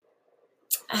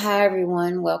Hi,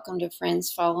 everyone. Welcome to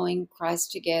Friends Following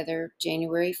Christ Together,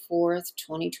 January 4th,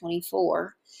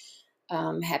 2024.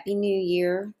 Happy New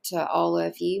Year to all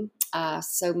of you. I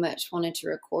so much wanted to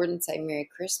record and say Merry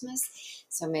Christmas.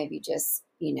 So maybe just,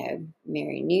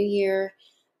 Merry New Year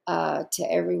to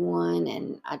everyone.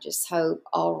 And I just hope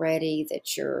already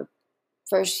that your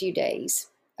first few days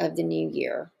of the new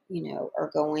year, are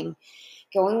going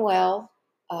well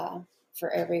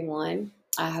for everyone.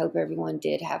 I hope everyone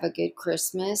did have a good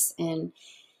Christmas and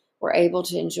were able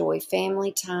to enjoy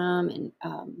family time and,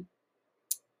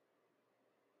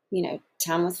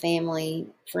 time with family,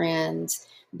 friends,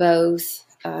 both,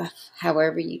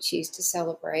 however you choose to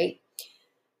celebrate.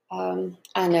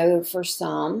 I know for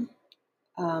some,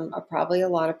 or probably a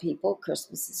lot of people,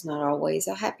 Christmas is not always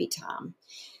a happy time.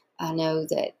 I know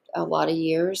that a lot of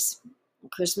years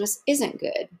Christmas isn't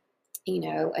good,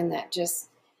 and that just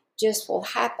will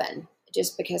happen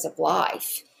just because of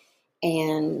life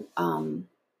and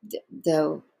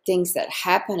the things that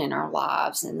happen in our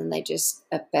lives, and then they just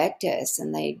affect us,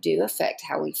 and they do affect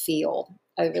how we feel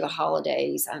over the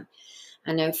holidays.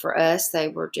 I know for us, they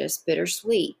were just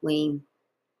bittersweet. We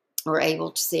were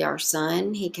able to see our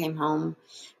son. He came home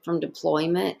from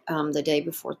deployment the day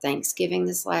before Thanksgiving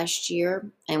this last year,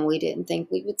 and we didn't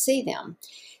think we would see them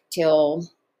till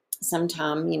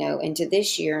sometime, into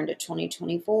this year, into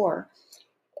 2024.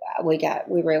 We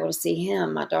were able to see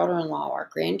him, my daughter-in-law, our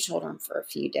grandchildren for a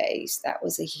few days. That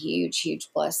was a huge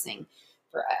blessing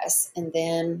for us. And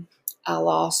then I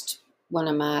lost one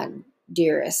of my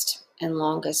dearest and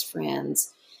longest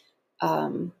friends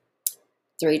 3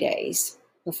 days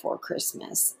before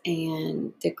Christmas,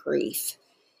 and the grief,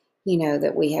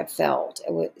 that we have felt,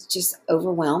 it was just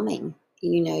overwhelming.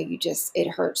 It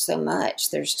hurts so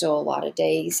much. There's still a lot of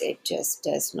days it just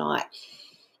does not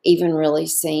even really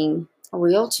seem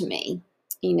real to me,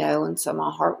 and so my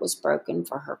heart was broken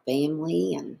for her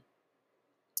family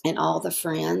and all the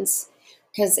friends,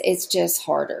 because it's just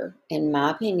harder, in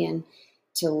my opinion,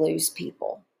 to lose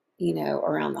people,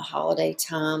 around the holiday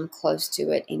time, close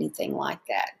to it, anything like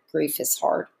that. Grief is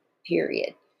hard,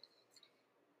 period.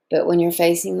 But when you're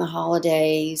facing the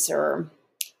holidays, or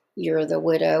you're the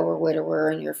widow or widower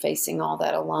and you're facing all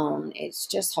that alone, it's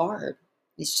just hard.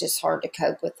 It's just hard to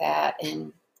cope with that,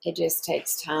 and it just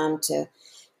takes time to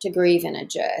grieve and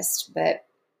adjust. But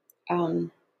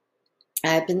um,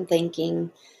 I've been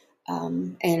thinking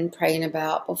and praying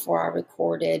about before I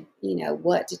recorded,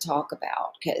 what to talk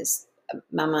about, because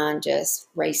my mind just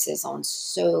races on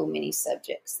so many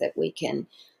subjects that we can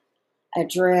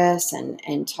address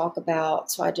and talk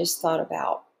about. So I just thought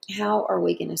about, how are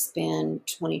we going to spend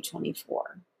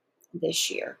 2024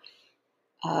 this year?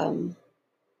 Um,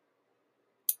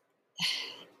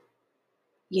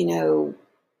 you know,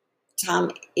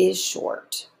 Time is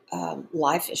short.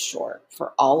 Life is short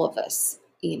for all of us,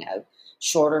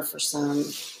 shorter for some,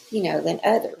 than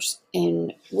others.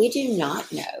 And we do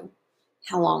not know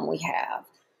how long we have,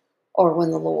 or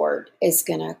when the Lord is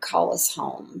going to call us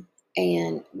home.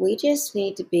 And we just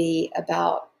need to be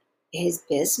about His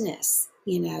business,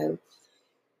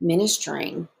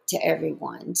 ministering to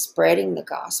everyone, spreading the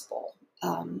gospel.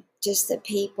 Just the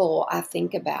people I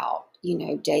think about,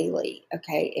 daily.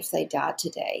 Okay, if they died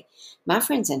today, my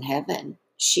friend's in heaven.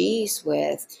 She's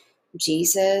with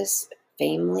Jesus,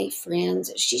 family,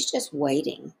 friends. She's just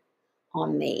waiting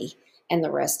on me and the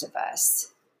rest of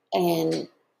us. And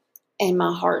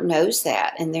my heart knows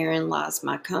that, and therein lies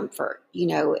my comfort,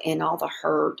 in all the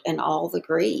hurt and all the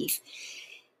grief.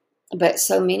 But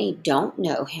so many don't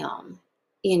know him,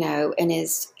 and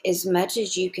as much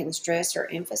as you can stress or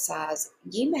emphasize,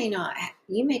 you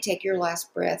may take your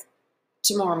last breath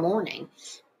tomorrow morning,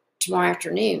 tomorrow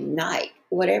afternoon, night,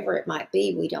 whatever it might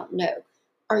be. We don't know.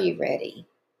 Are you ready?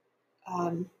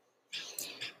 um,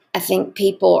 I think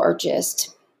people are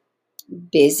just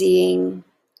busying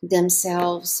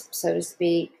themselves, so to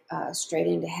speak, straight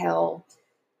into hell.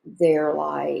 They're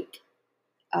like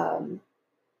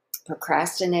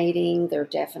procrastinating. They're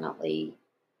definitely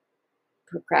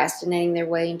procrastinating their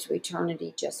way into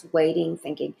eternity, just waiting,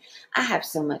 thinking, I have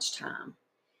so much time.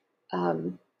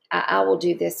 Um, I will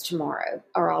do this tomorrow,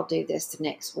 or I'll do this the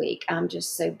next week. I'm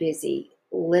just so busy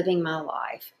living my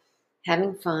life,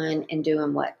 having fun, and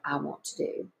doing what I want to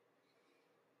do.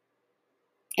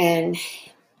 And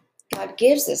God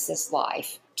gives us this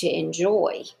life to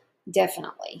enjoy.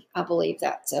 Definitely. I believe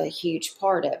that's a huge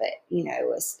part of it.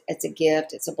 It's a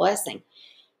gift, it's a blessing,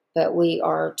 but we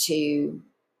are to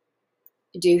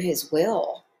do His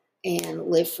will and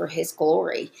live for His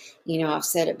glory. I've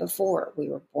said it before. We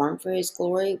were born for His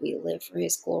glory. We live for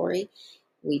His glory.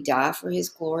 We die for His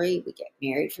glory. We get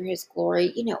married for His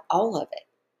glory. All of it.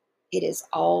 It is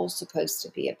all supposed to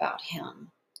be about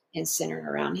Him and centered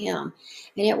around Him.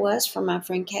 And it was for my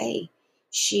friend Kay.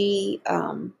 She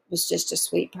was just a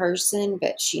sweet person,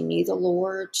 but she knew the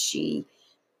Lord. She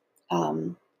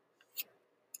um,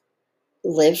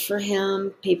 lived for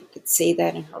Him. People could see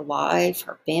that in her life.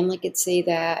 Her family could see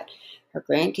that. Her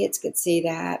grandkids could see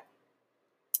that.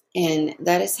 And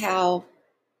that is how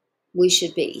we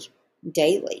should be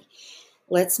daily.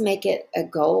 Let's make it a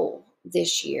goal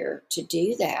this year to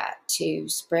do that, to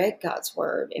spread God's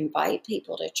word, invite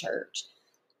people to church,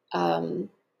 um,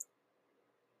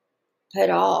 put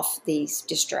off these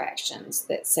distractions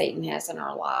that Satan has in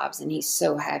our lives and he's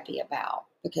so happy about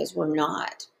because we're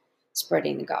not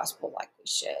spreading the gospel like we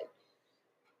should.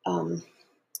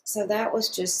 So that was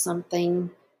just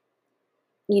something,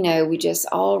 we just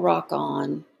all rock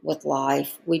on with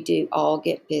life. We do all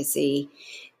get busy.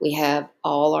 We have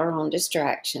all our own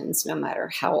distractions, no matter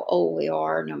how old we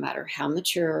are, no matter how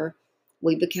mature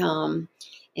we become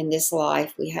in this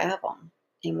life, we have them.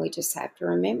 And we just have to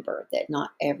remember that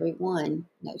not everyone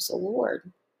knows the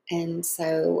Lord. And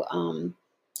so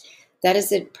that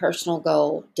is a personal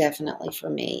goal, definitely for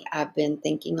me. I've been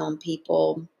thinking on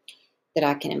people that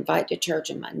I can invite to church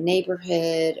in my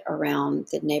neighborhood, around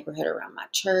the neighborhood around my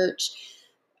church,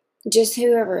 just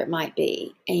whoever it might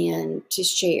be, and to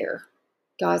share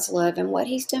God's love and what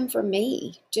He's done for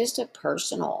me, just a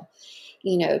personal,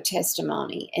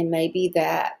 testimony. And maybe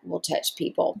that will touch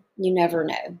people. You never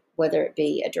know, whether it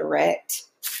be a direct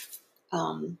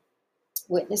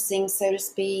witnessing, so to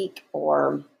speak,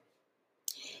 or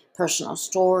personal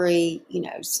story,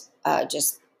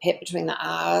 just hit between the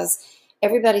eyes.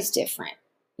 Everybody's different,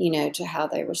 to how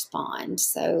they respond.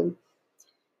 So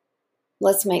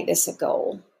let's make this a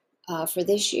goal for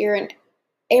this year and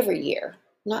every year,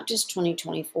 not just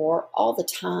 2024, all the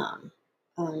time,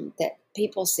 that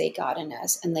people see God in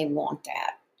us and they want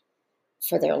that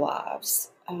for their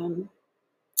lives.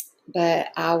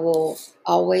 But I will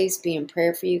always be in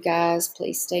prayer for you guys.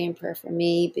 Please stay in prayer for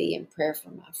me, be in prayer for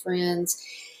my friends,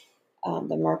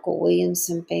 the Merkel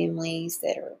Williamson families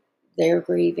they're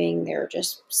grieving. There are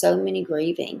just so many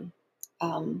grieving.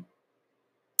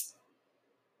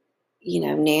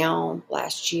 Now,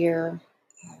 last year,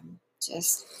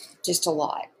 just a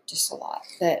lot.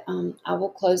 But I will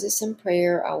close this in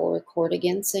prayer. I will record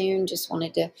again soon. Just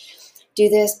wanted to do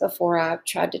this before I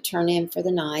tried to turn in for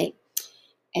the night.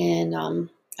 And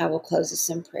I will close this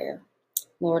in prayer.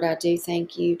 Lord, I do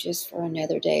thank you just for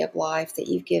another day of life that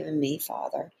you've given me,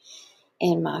 Father,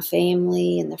 and my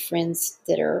family and the friends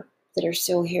that are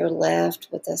still here left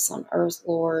with us on earth,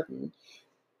 Lord. And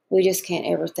we just can't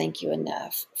ever thank you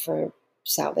enough for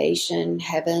salvation,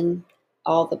 heaven,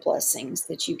 all the blessings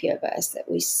that you give us that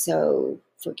we so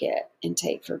forget and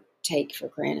take for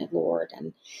granted, Lord.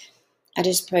 And I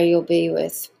just pray you'll be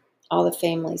with all the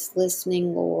families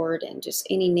listening, Lord, and just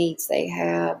any needs they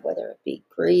have, whether it be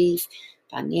grief,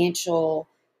 financial,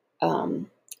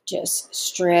 just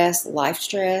stress, life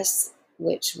stress,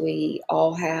 which we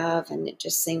all have. And it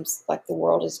just seems like the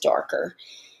world is darker.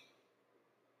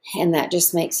 And that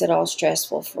just makes it all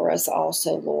stressful for us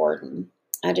also, Lord. And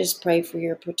I just pray for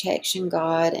your protection,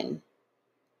 God, and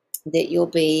that you'll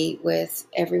be with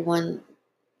everyone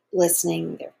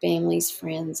listening, their families,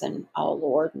 friends, and all,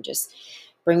 Lord, and just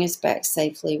bring us back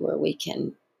safely where we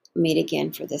can meet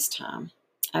again for this time.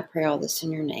 I pray all this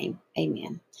in your name.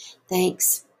 Amen.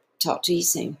 Thanks. Talk to you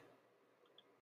soon.